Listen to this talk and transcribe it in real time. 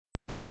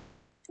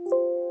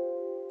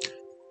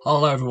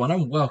Hello everyone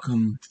and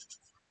welcome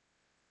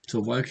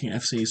to Woking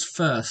FC's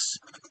first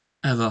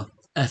ever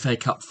FA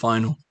Cup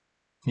final.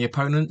 The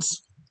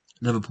opponents,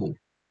 Liverpool.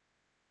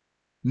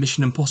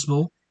 Mission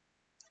impossible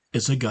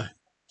is a go.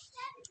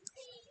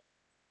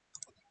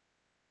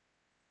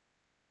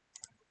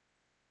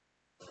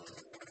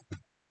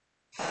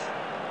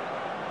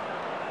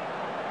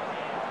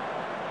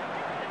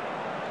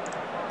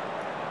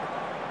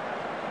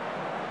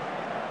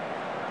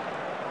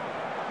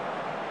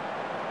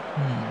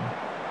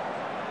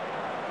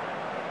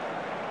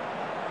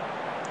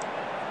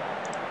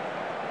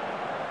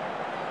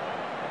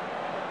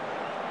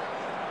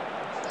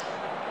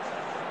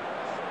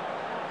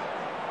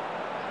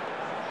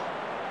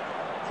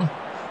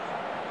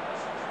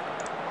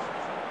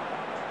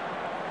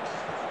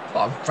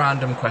 What a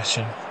random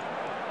question.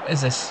 What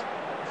is this?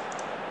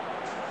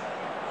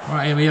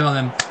 Right, here we are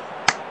then.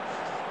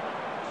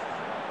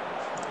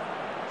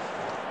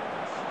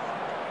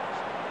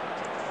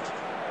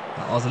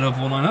 That was the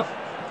Liverpool lineup.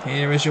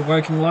 Here is your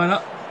Woking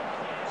lineup.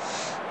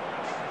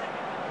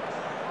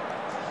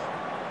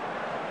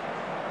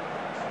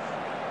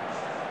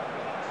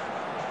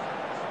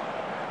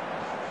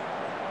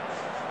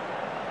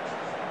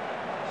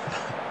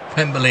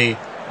 Wembley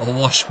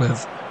awash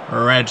with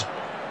red.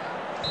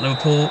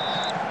 Liverpool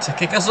to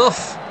kick us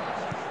off.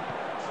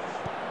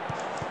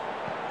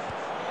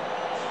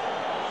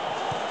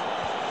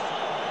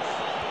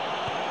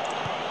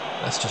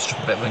 Let's just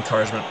drop a bit of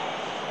encouragement,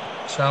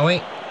 shall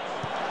we?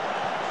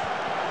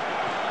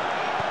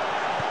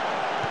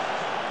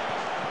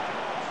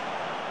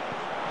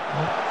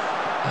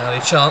 Early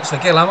chance for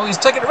Gillam. Oh, he's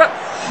taking it back.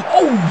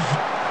 Oh,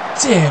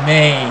 dear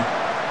me.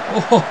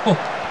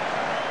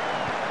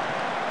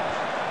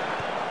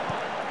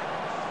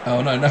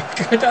 Oh no,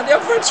 going down the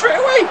other end straight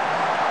away.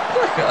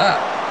 Look at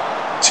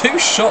that. 2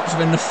 shots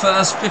within the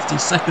first 50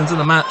 seconds of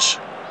the match.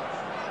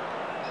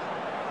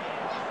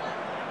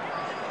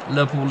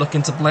 Liverpool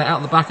looking to play it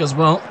out the back as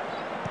well.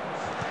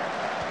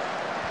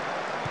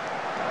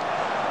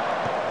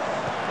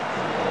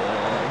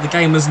 The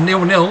game was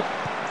 0-0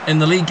 in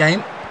the league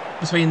game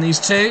between these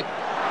two.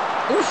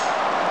 Oof.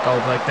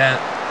 Goldberg there.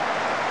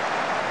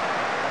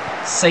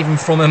 Saving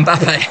from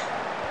Mbappe.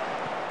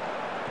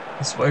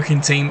 This Woking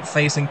team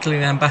facing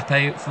Kylian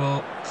Mbappe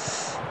for...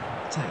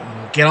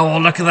 Oh,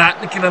 look at that.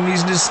 Look at him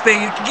using his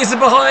speed. He gets it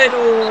behind.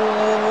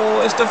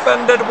 Oh, it's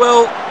defended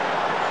well.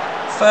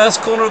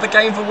 First corner of the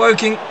game for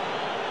Woking.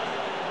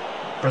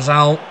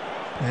 Brazil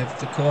with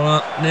the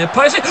corner near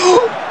post.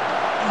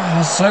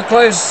 Oh, so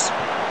close.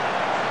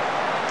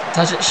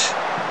 Tadic.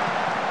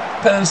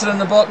 Pennington in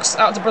the box.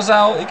 Out to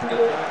Brazil. He can go.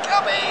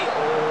 Gabi.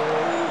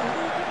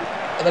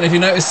 Oh. And then if you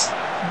notice,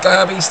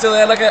 Gabi's still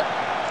there. Look at it.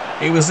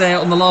 He was there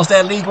on the last day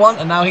of League One,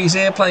 and now he's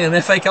here playing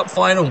an FA Cup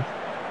final.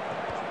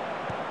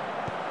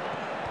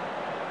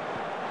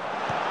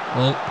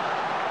 Oh,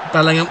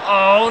 Bellingham.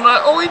 Oh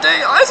no! Oh, he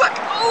did. Isaac.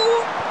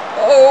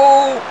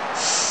 Oh,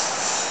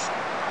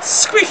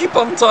 squeaky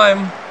bum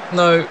time.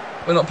 No,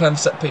 we're not playing for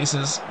set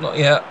pieces. Not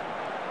yet.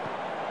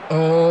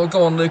 Oh,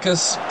 go on,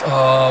 Lucas.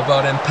 Oh,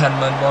 well done,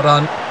 Penman. Well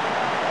done.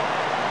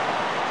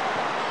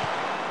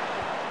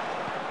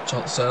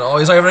 Johnson. Oh,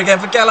 he's over again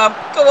for Gellam.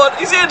 Come on,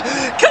 he's in.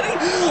 Can he?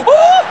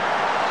 Oh!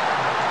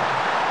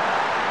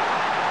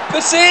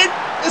 Puts in.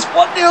 It's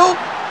 1-0.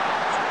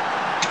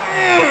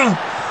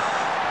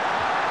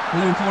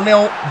 Liverpool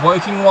 0,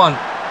 Woking 1.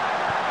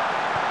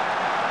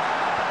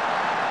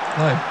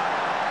 No.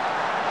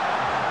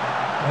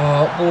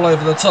 Oh, ball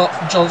over the top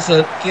from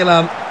Johnson.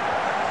 Gillam.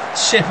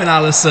 Shipping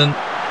Allison.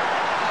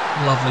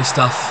 Lovely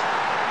stuff.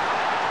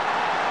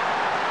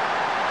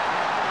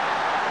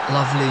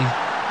 Lovely.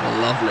 Well,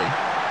 lovely.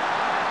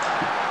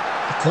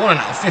 Corner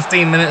now,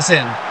 15 minutes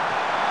in.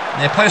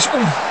 Near post. Ooh,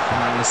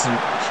 Allison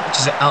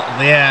stretches it out of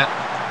the air.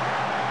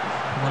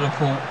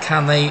 Liverpool,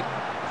 can they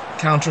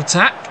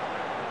counter-attack?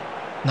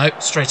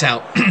 Nope, straight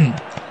out.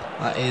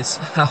 That is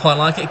how I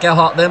like it.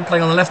 Gelhardt then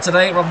playing on the left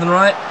today rather than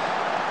right.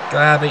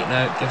 Gabi,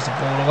 no, gives the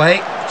ball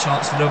away.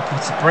 Chance for Liverpool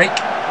to break.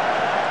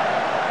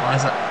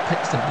 Isaac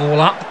picks the ball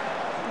up.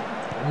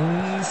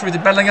 Ooh, through the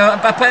Bellingham.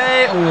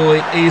 Mbappe. Oh,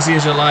 easy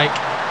as you like.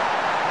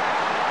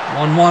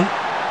 1-1.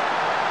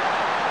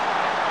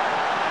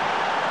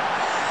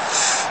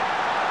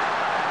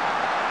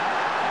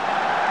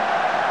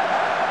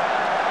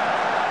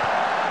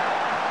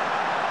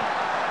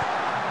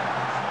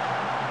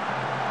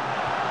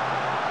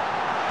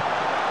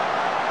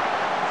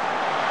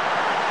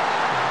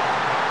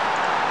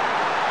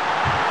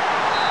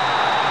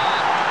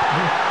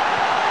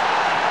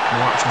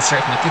 More action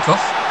straight from the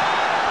kickoff.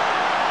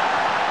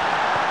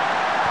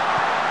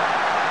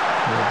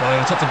 Ball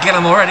over the top for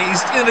Gillam already.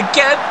 He's in it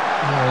again.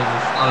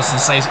 Oh, Allison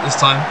saves it this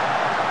time.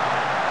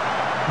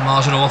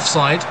 Marginal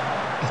offside.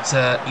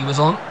 He was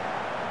on.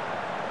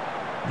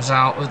 Was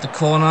out with the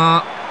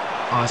corner.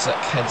 Isaac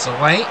heads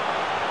away.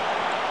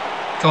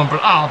 Come on, bro.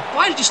 Oh,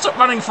 why did you stop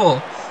running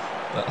for?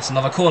 But that's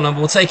another corner.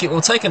 We'll take it.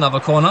 We'll take another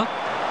corner.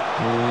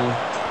 Oh,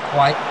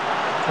 White.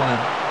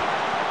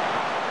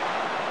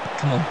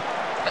 Come on.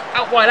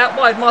 Out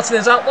wide.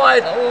 Martinez out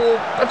wide. Oh,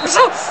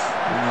 Brazil.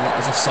 No, that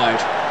was offside.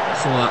 I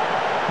saw that.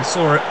 I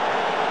saw it.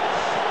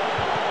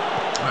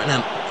 Right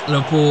now,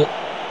 Liverpool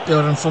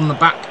building from the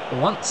back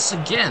once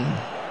again.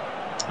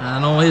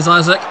 And oh, here's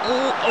Isaac.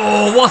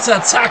 Oh, what a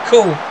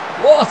tackle!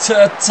 What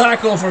a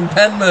tackle from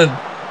Penman.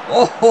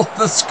 Oh,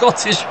 the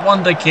Scottish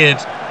wonder kid.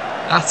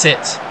 At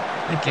it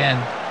again.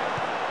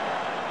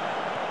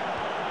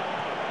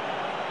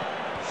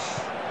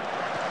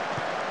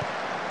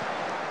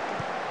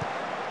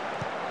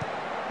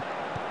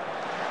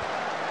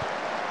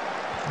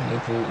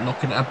 Liverpool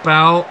knocking it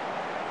about.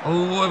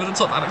 Oh, over the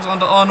top,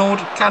 Alexander-Arnold.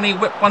 Can he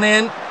whip one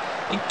in?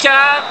 He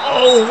can.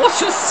 Oh,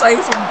 what a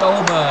save from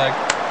Dolberg.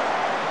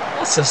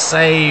 What a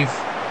save.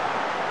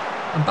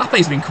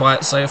 Mbappe's been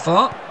quiet so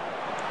far.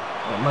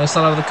 Mo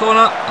Salah over the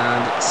corner,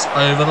 and it's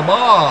over the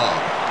bar.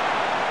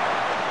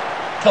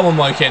 Come on,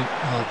 Woking.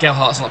 Oh,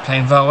 Gelhardt's not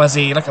playing well, is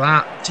he? Look at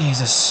that.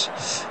 Jesus.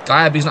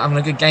 Gaiaby's not having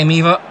a good game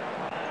either.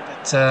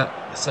 But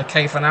it's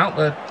okay for now.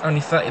 We're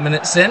only 30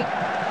 minutes in.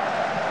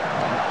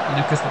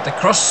 Lucas with the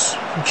cross.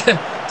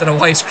 Don't know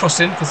why he's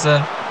crossing, because...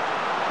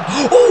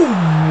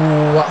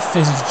 Oh, that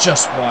fizz is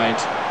just wide.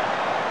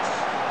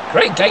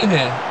 Great game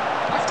here,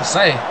 I have to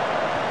say.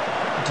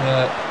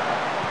 And,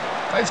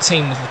 both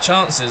teams with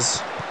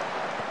chances. I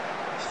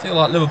feel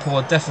like Liverpool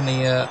are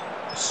definitely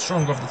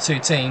stronger of the two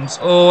teams.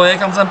 Oh, here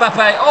comes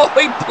Mbappe. Oh,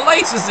 he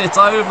places it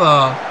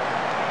over.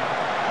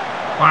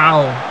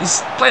 Wow.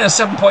 He's playing a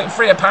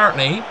 7.3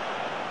 apparently.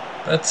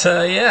 But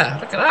yeah,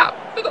 look at that.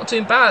 We're not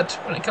too bad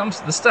when it comes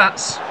to the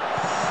stats.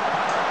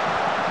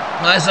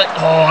 Isaac.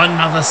 Oh,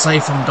 another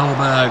save from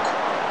Dolberg.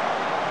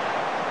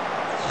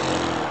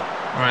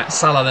 Alright,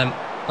 Salah then.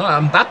 Oh,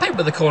 Mbappe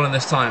with the corner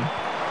this time.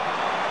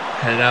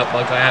 Headed out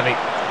by Gaiaby.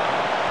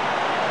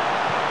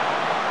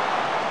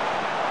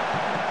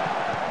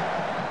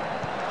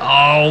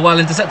 Oh, well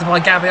intercepted by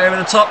Gabby over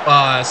the top.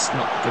 Oh, it's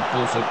not a good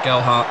ball for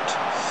Gelhardt.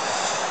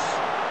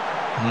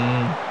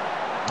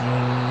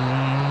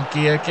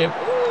 Guillaume.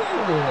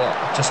 Ooh,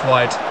 just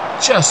wide.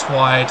 Just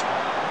wide.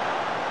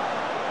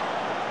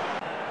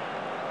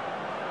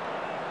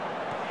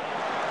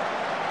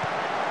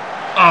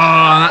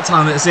 Oh, that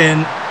time it's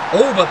in.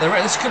 Oh, but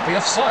this could be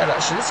offside,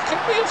 actually. This could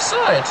be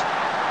offside.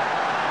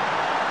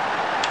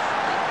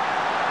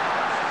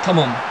 Come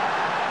on.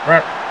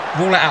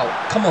 Rule it out.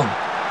 Come on.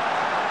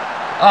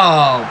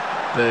 Oh,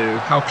 boo.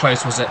 How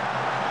close was it?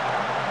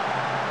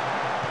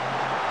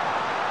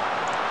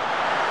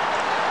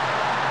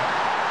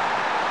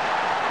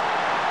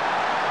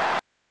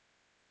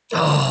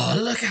 Oh,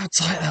 look how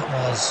tight that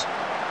was.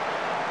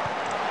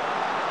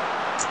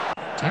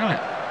 Damn it.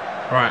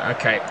 Right,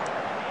 okay.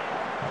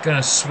 I'm going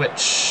to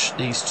switch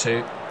these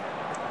two.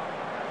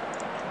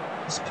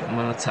 Let's put them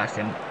on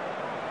attacking.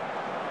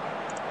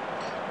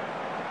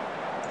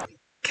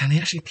 Can he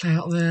actually play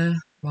out there?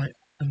 Like,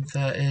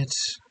 inverted.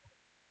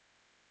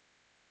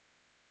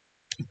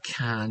 He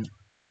can.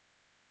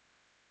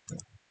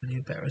 Are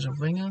you better as a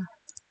winger?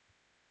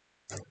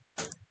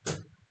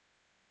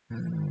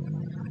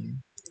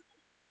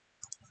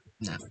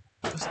 No.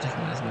 Let's take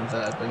him as an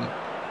inverted winger.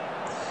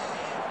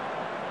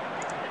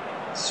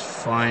 It's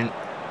fine.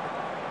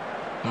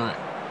 Alright.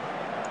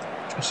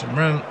 Got some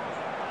room.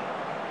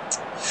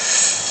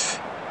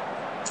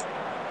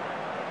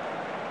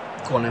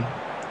 Go on him.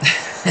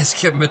 Let's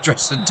give him a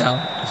dressing down.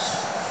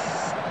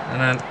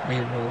 And then we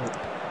will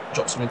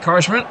drop some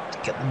encouragement to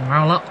get the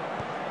morale up.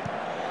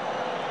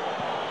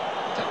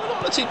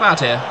 We're not too bad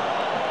here.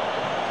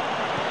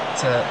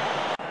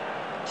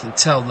 You can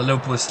tell the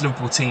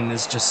Liverpool team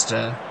is just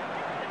a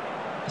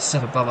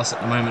step above us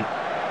at the moment.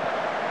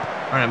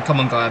 Alright, come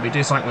on, Gaiaby,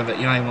 do something with it.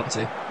 You know you want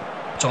to.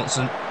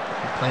 Johnson,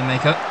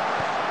 playmaker.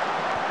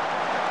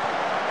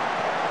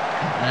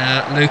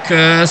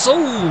 Lucas.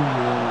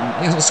 Oh,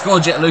 he's not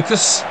scored yet,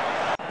 Lucas.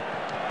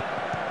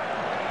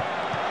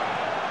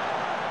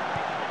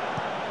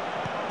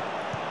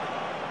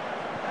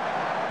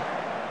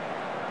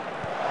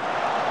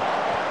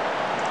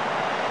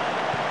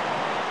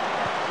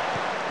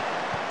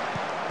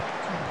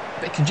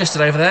 Bit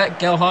congested over there.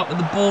 Gelhardt with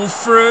the ball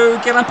through.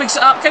 Gelhardt picks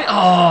it up.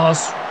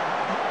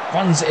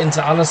 Runs it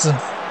into Alisson.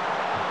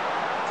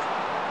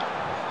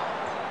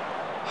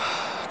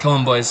 Come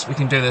on, boys. We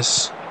can do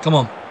this. Come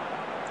on.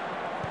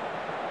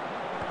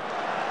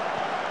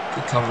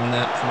 Good covering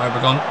there from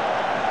Obregon.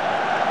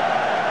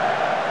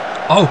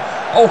 Oh,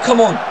 come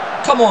on.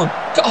 Come on.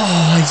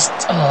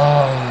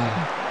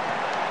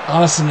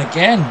 Alisson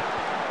again.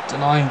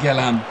 Denying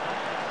Gelhardt.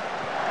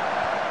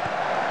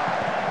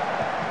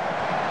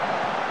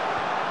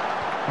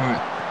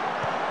 Alright.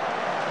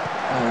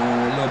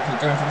 Liverpool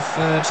going for the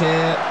third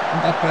here.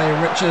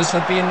 Mbappe, Richards,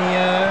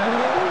 Fabinho.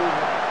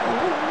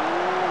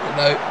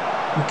 No,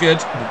 we're good.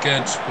 We're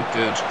good.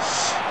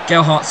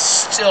 Gelhardt's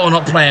still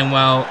not playing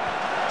well.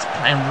 He's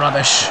playing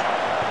rubbish.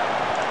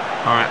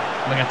 Alright,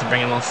 we're going to have to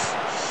bring him off.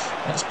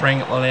 Let's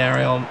bring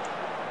Olieri on.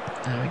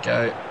 There we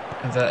go.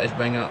 Inverted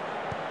winger.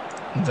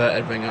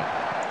 Inverted winger.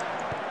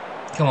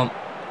 Come on.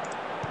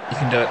 You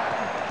can do it.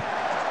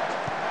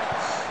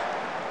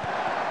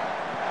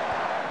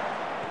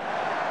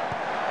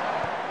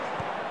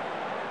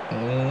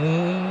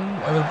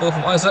 Good ball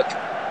from Isaac.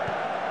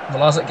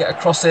 Will Isaac get a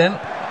cross in?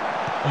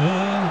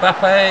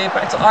 Mbappe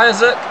back to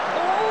Isaac.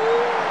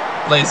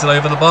 Lays it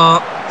over the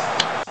bar.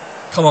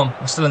 Come on,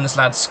 we're still in this,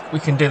 lads.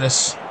 We can do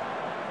this.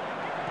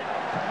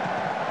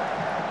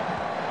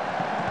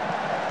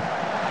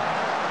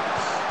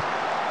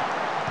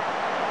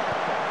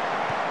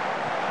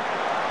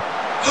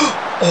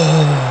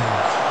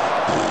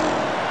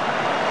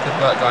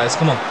 Good work, guys.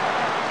 Come on.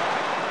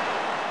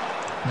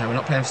 No, we're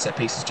not playing for set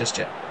pieces just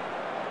yet.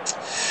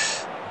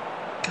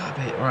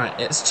 Gotta be right.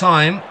 It's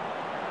time.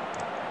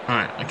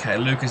 Alright, okay.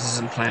 Lucas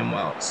isn't playing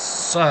well.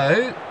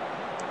 So,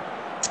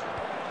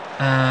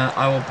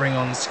 I will bring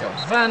on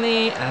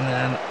Scalvani, and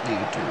then you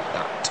do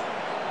that.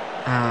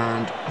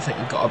 And I think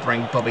we've got to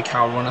bring Bobby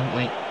Carroll on, haven't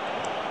we?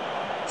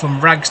 From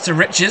rags to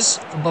riches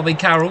for Bobby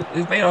Carroll.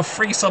 We've made our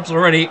 3 subs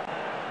already.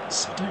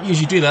 So I don't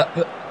usually do that,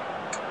 but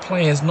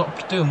players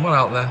not doing well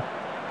out there.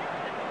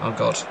 Oh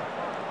god.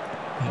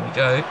 Here we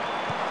go.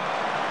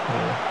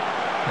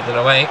 Headed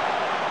away.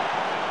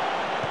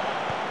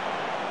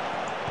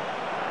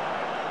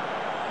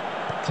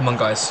 Come on,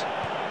 guys.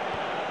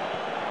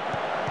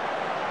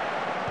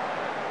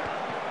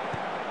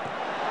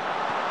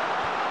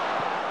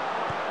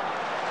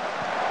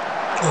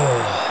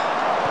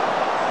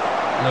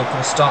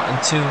 Liverpool starting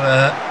to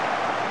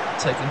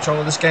take control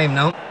of this game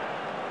now.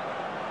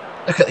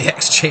 Look at the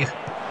XG.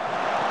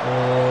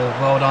 Oh,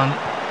 well done.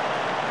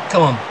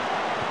 Come on.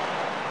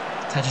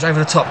 Touch it over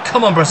the top.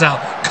 Come on, Brazil.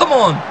 Come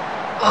on.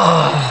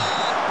 Oh.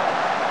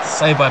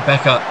 Saved by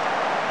Becker.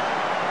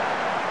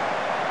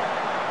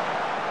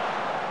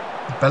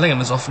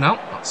 Bellingham is off now.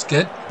 That's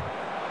good.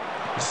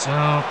 So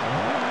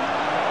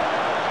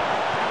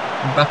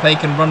Mbappe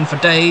can run for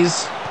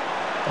days.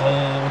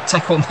 Oh,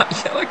 tackle on that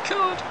yellow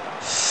card.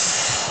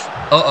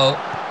 Uh-oh.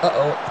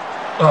 Uh-oh.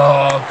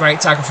 Oh, great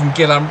tackle from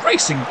Gillam.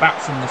 Racing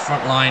back from the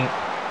front line.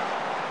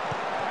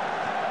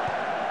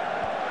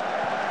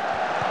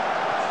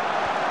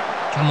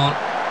 Come on.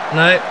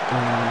 No.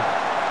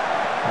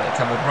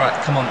 Covered.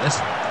 Right, come on. There's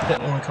a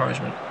bit more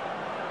encouragement.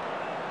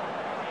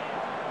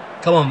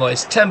 Come on,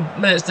 boys. 10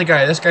 minutes to go.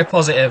 Let's go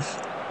positive.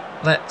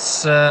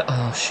 Let's...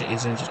 oh, shit,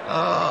 he's injured.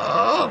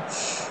 Oh.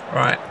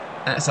 Right.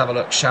 Let's have a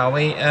look, shall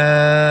we?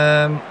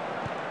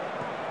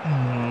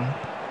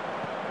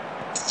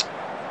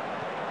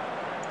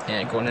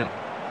 Yeah, go on in.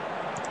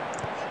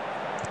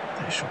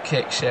 Initial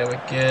kicks, yeah, we're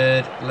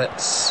good.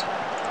 Let's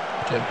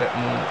do a bit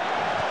more.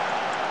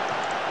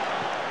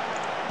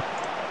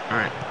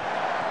 Alright.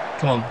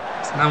 Come on.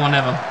 It's now or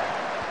never.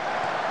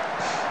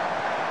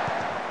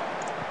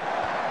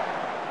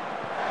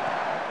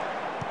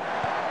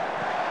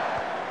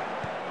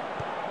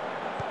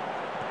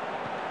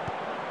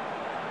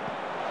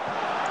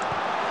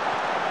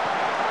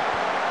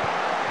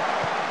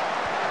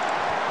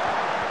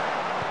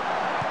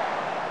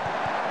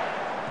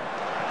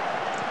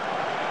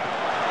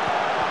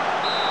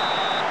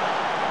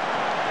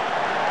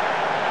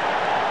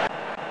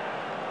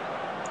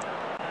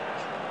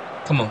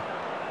 Come on.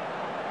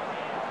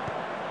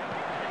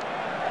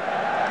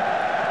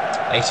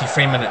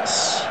 83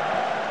 minutes.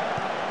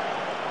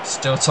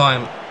 Still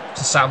time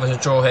to salvage a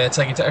draw here.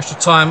 Take it to extra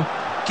time.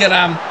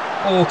 Gillam.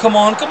 Oh, come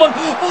on. Come on.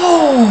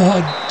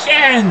 Oh,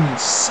 again.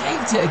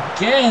 Saved it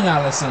again,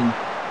 Alisson.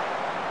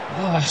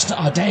 Oh, it's not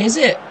our day, is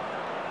it?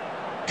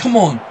 Come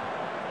on.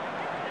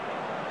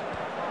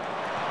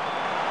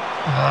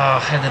 Oh,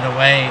 headed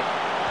away.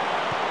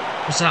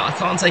 What's that? I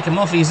can't take him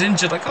off. He's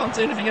injured. I can't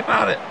do anything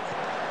about it.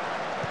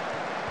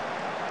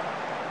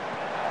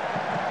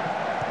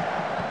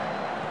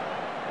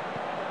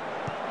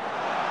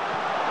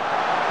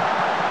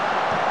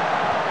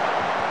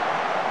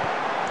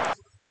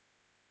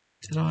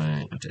 Did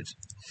I? I did.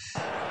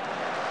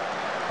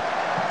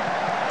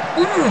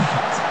 Ooh,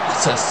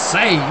 what a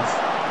save!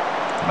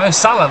 Mo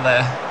Salah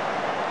there.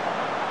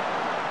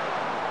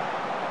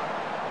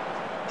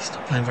 He's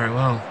not playing very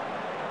well.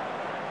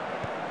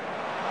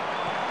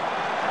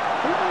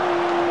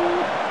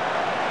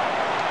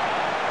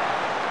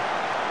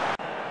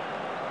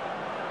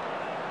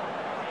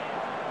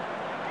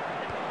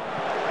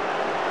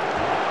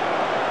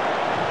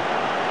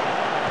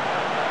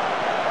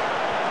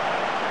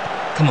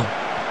 Come on.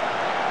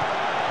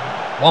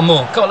 One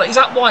more. Go on, he's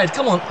out wide.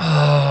 Come on.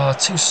 Oh,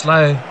 too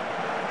slow.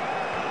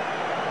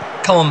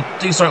 Come on.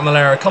 Do something,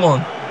 Malera. Come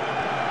on.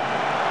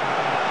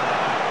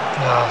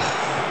 Oh,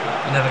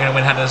 you're never going to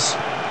win headers.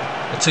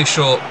 They're too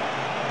short.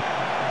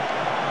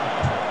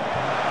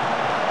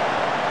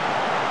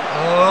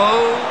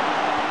 Oh.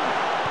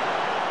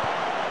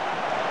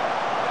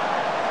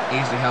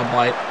 Easily held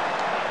by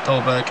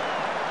Dolberg.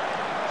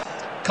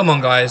 Come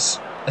on, guys.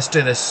 Let's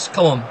do this.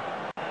 Come on.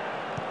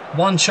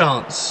 One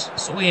chance.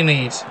 That's all you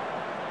need.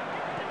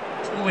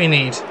 That's all we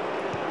need.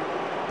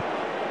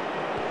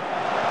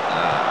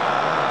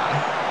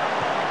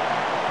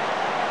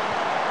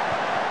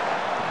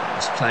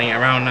 Just playing it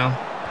around now.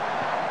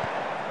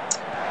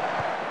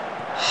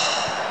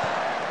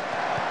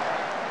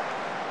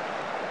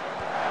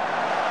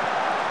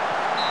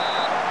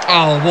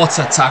 Oh, what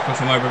a tackle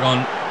from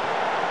Obregon.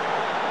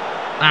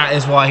 That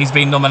is why he's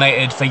been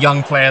nominated for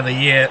Young Player of the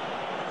Year.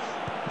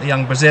 The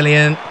young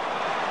Brazilian.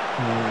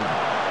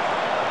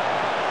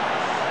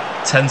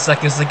 10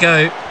 seconds to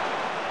go.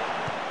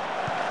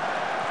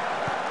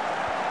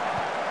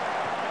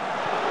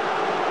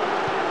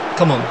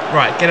 Come on,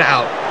 right, get it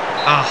out.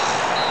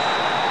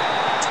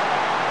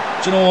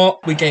 Do you know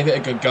what? We gave it a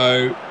good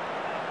go.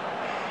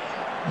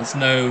 There's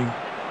no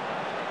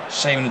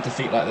shame in a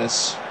defeat like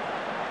this.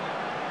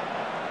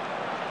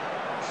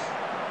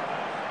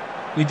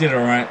 We did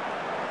alright.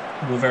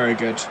 We were very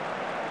good.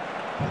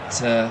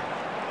 But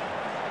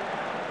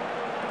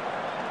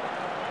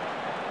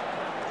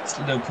it's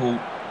Liverpool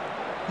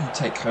who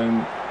take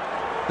home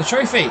the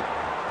trophy.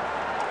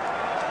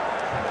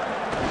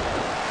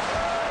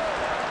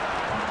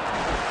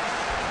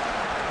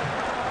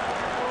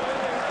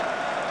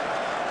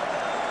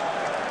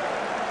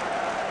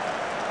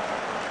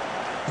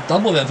 The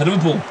double then for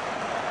Liverpool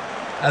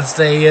as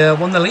they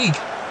won the league.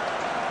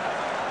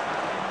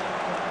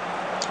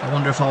 I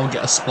wonder if I'll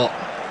get a spot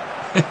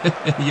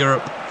in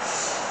Europe.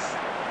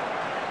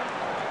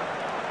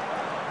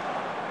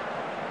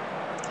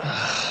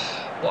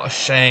 What a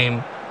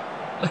shame.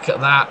 Look at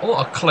that.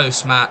 What a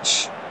close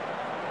match.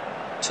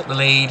 Took the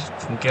lead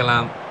from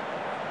Gillam.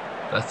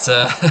 But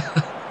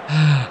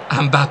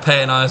Mbappe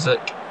and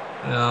Isaac.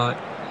 You know,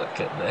 look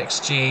at the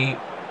XG.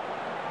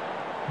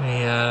 We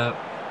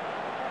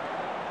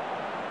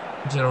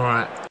did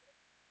alright.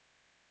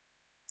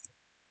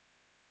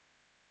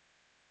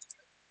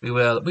 We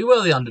were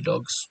the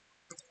underdogs.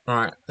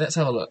 Alright, let's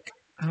have a look.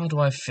 How do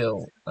I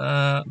feel?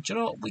 Do you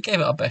know what? We gave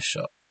it our best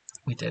shot.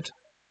 We did.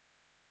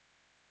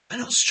 We're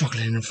not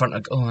struggling in front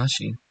of... Oh,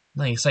 actually,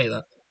 no, you say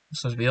that. I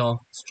suppose we are.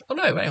 Oh,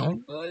 no, hang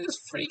on. There's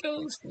 3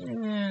 goals.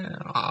 Yeah.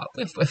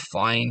 We're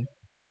fine.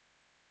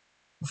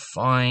 We're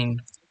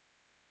fine.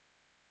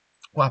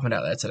 What happened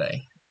out there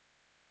today?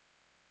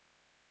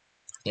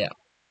 Yeah.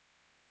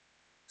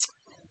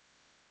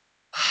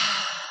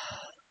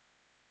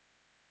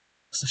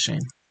 It's a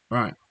shame.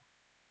 Right.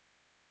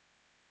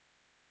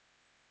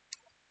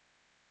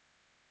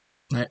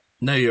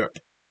 No Europe.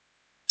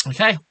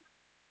 Okay.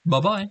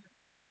 Bye-bye.